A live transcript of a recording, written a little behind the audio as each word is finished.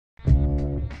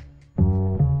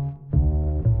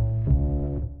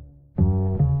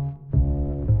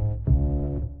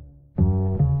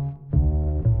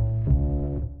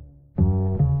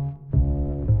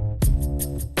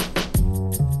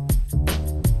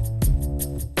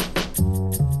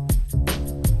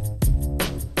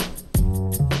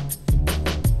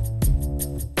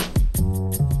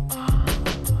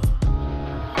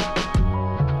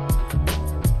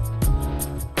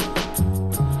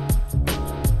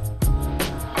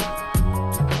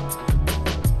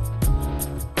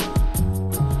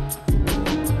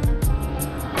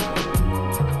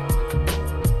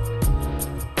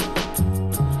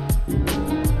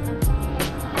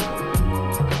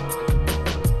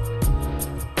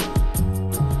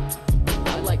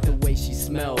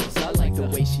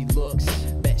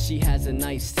a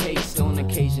nice taste. On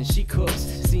occasion she cooks,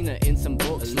 seen her in some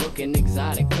books, looking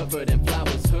exotic, covered in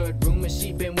flowers. Heard rumors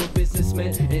she been with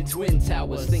businessmen in Twin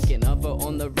Towers. Thinking of her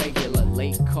on the regular,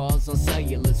 late calls on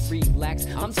cellulars. Relax,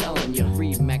 I'm telling you,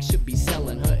 Remax should be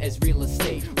selling her as real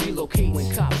estate. Relocate when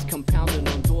cops come pounding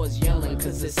on doors yelling,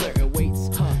 cause there's certain weights,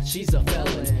 she's a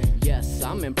felon. Yes,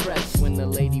 I'm impressed when the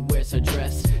lady wears her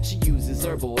dress. She uses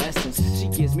herbal essence, she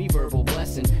gives me verbal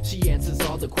blessing. She answers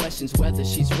all the questions, whether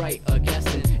she's right or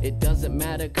guessing. It doesn't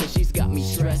matter cause she's got me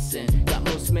stressing. Got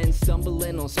most men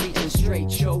stumbling on speech and straight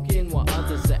choking, while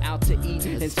others are out to eat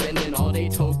and spending all their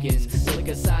tokens. Flick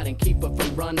aside and keep her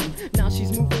from running. Now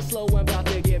she's moving slow and about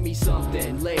to give me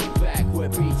something. Laid back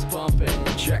with beats bumping.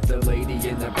 Check the lady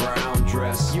in the brown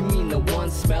dress. You mean the one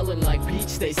smelling like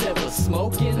peach they said was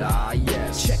smoking? Ah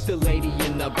yes. Check the lady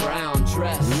in the brown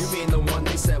dress. You mean the one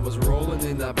they said was rolling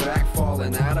in the back,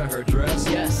 falling out of her dress?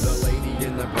 Yes. The lady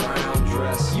in the brown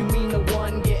dress. You mean the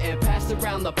one getting passed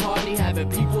around the party, having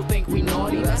people think we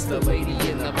naughty? That's the lady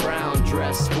in the brown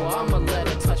dress. Well, I'ma let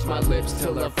her touch my lips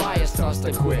till the fire starts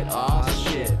to quit. Aw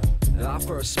shit. I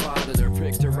first spotted her,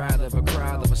 picked her out of a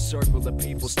crowd of a circle of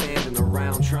people standing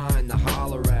around trying to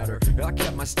holler at her. I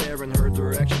kept my stare in her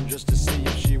direction just to see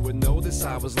if she would notice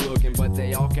I was looking, but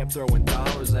they all kept throwing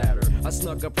dollars at her. I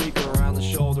snuck a peek around the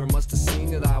shoulder, must have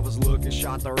seen that I was looking,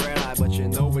 shot the red eye, but you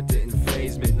know it didn't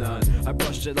faze me none. I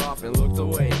brushed it off and looked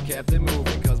away, kept it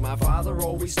moving, cause my father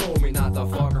always told me not to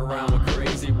fuck around with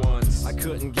crazy ones. I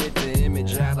couldn't get the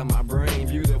image out of my brain,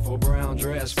 beautiful brown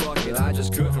dress, fuck it, I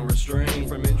just couldn't restrain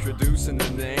from introducing the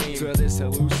name to this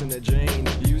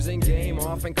hallucinogene. Using game,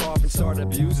 often coughing, start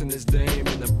abusing this dame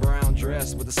in the brown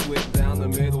dress with a slit down the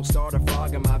middle, started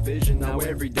fogging my vision. Now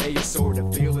every day is sort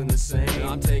of feeling the same.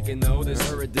 I'm taking notice,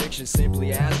 her addiction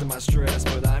simply adds to my stress,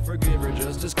 but I forgive her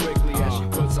just as quickly as she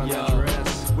puts on the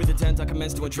dress. With intent, I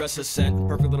commence to address her scent.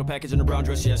 Perfect little package in a brown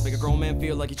dress, yes. Make a grown man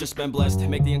feel like he's just been blessed.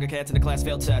 Make the younger cats in the class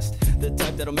fail test. The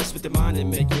type that'll mess with your mind and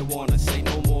make you wanna say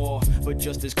no more. But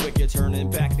just as quick, you're turning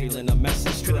back, feeling a mess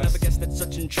and stress. Could've never guessed that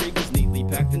such intrigue was neatly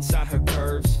packed inside her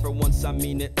curves. For once, I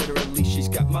mean it literally. She's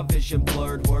got my vision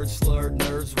blurred, words slurred,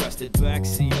 nerves rested.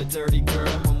 Backseat, a dirty girl.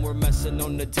 When we're messing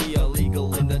on the D,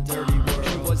 illegal in the dirty world.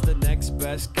 She was the next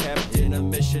best kept in a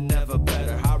mission, never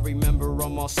better. I remember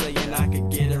them all saying I could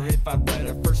get her if I'd let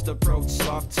her. First approach,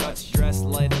 soft touch, dressed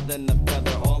lighter than a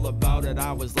feather. All about it,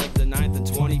 I was like the 9th and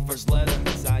 21st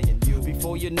letter. Zion, you.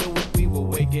 Before you knew it, we were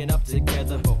waking up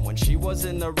together. But when she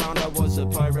wasn't around, I was a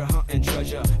pirate hunting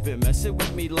treasure. Been messing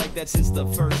with me like that since the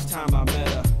first time I met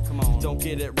her. Come on, don't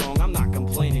get it wrong, I'm not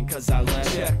complaining cause I let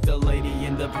her. Check the lady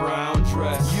in the brown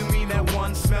dress. You mean that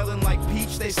one smelling like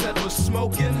peach they said was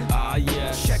smoking? Ah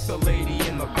yes. Check the lady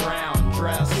in the brown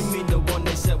dress. You mean the one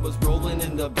they said was rolling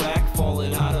in the back,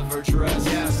 falling out of her dress?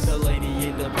 Yes. The lady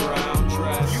in the brown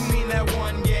dress. You mean that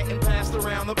one getting passed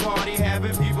around the party,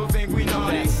 having people think we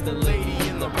naughty? That's the lady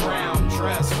in the brown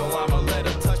dress. Well, I'ma let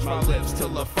her touch my lips till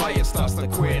the fire starts to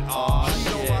quit. Aw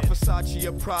shit. You know Versace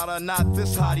or Prada, not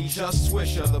this hottie, just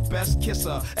Swisher, the best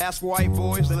kisser. Ask white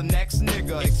boys, the next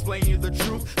nigga. Explain you the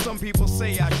truth, some people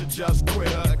say I should just quit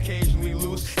her. Occasionally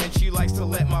loose, and she likes to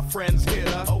let my friends hit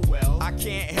her. Oh well, I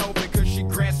can't help it cause she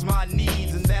grants my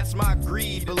needs, and that's my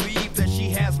greed. Believe that she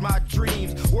has my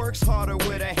dreams, works harder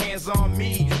with her hands on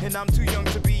me. And I'm too young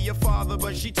to be your father,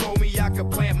 but she told me I could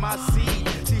plant my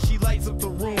seed. See, she lights up the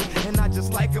room, and I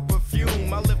just like her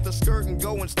perfume. I lift her skirt and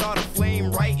go and start a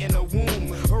flame right in the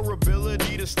womb. Her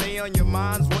ability to stay on your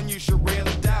mind's one you should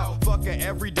rarely doubt. Fuck her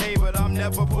every day, but I'm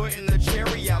never putting the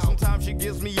cherry out. Sometimes she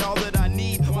gives me all that I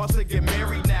need, wants to get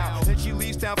married now. Then she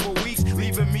leaves town for weeks,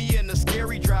 leaving me in a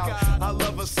scary drought. I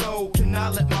love her so,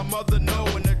 cannot let my mother know.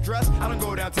 In the dress, I don't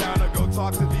go downtown or go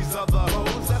talk to these other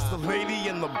hoes. That's the lady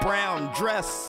in the brown dress.